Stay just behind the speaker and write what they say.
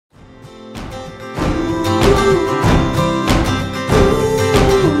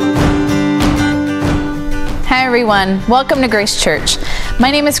everyone. Welcome to Grace Church.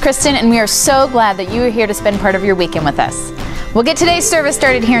 My name is Kristen, and we are so glad that you are here to spend part of your weekend with us. We'll get today's service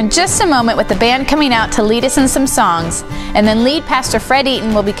started here in just a moment with the band coming out to lead us in some songs, and then lead Pastor Fred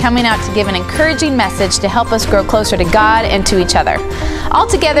Eaton will be coming out to give an encouraging message to help us grow closer to God and to each other. All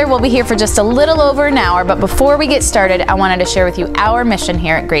together, we'll be here for just a little over an hour, but before we get started, I wanted to share with you our mission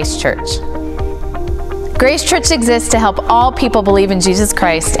here at Grace Church. Grace Church exists to help all people believe in Jesus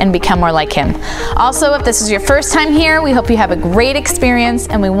Christ and become more like Him. Also, if this is your first time here, we hope you have a great experience,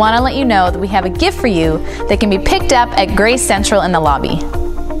 and we want to let you know that we have a gift for you that can be picked up at Grace Central in the lobby.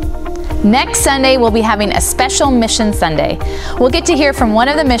 Next Sunday, we'll be having a special Mission Sunday. We'll get to hear from one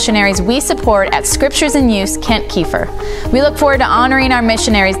of the missionaries we support at Scriptures in Use, Kent Kiefer. We look forward to honoring our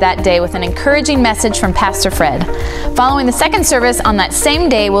missionaries that day with an encouraging message from Pastor Fred. Following the second service on that same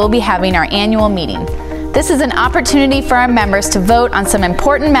day, we'll be having our annual meeting. This is an opportunity for our members to vote on some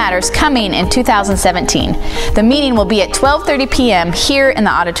important matters coming in 2017. The meeting will be at 12:30 p.m. here in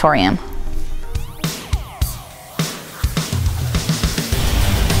the auditorium.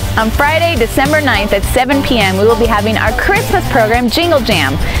 On Friday, December 9th at 7 p.m., we will be having our Christmas program, Jingle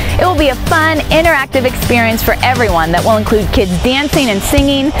Jam. It will be a fun, interactive experience for everyone that will include kids dancing and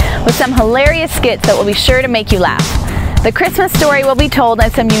singing with some hilarious skits that will be sure to make you laugh. The Christmas story will be told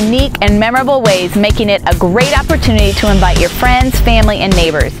in some unique and memorable ways, making it a great opportunity to invite your friends, family, and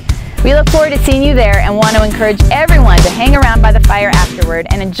neighbors. We look forward to seeing you there and want to encourage everyone to hang around by the fire afterward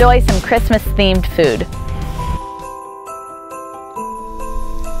and enjoy some Christmas-themed food.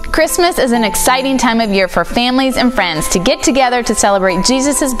 Christmas is an exciting time of year for families and friends to get together to celebrate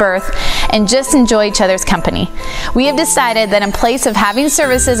Jesus' birth and just enjoy each other's company. We have decided that in place of having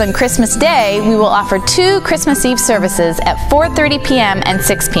services on Christmas Day, we will offer 2 Christmas Eve services at 4:30 p.m. and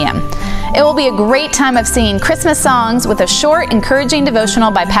 6 p.m. It will be a great time of singing Christmas songs with a short, encouraging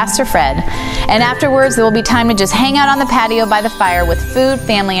devotional by Pastor Fred. And afterwards, there will be time to just hang out on the patio by the fire with food,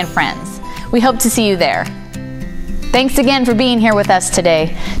 family, and friends. We hope to see you there. Thanks again for being here with us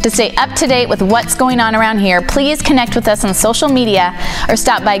today. To stay up to date with what's going on around here, please connect with us on social media or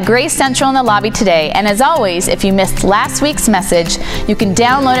stop by Grace Central in the lobby today. And as always, if you missed last week's message, you can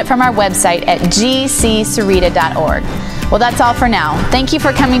download it from our website at gcsahuarita.org. Well, that's all for now. Thank you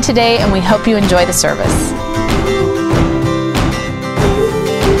for coming today, and we hope you enjoy the service.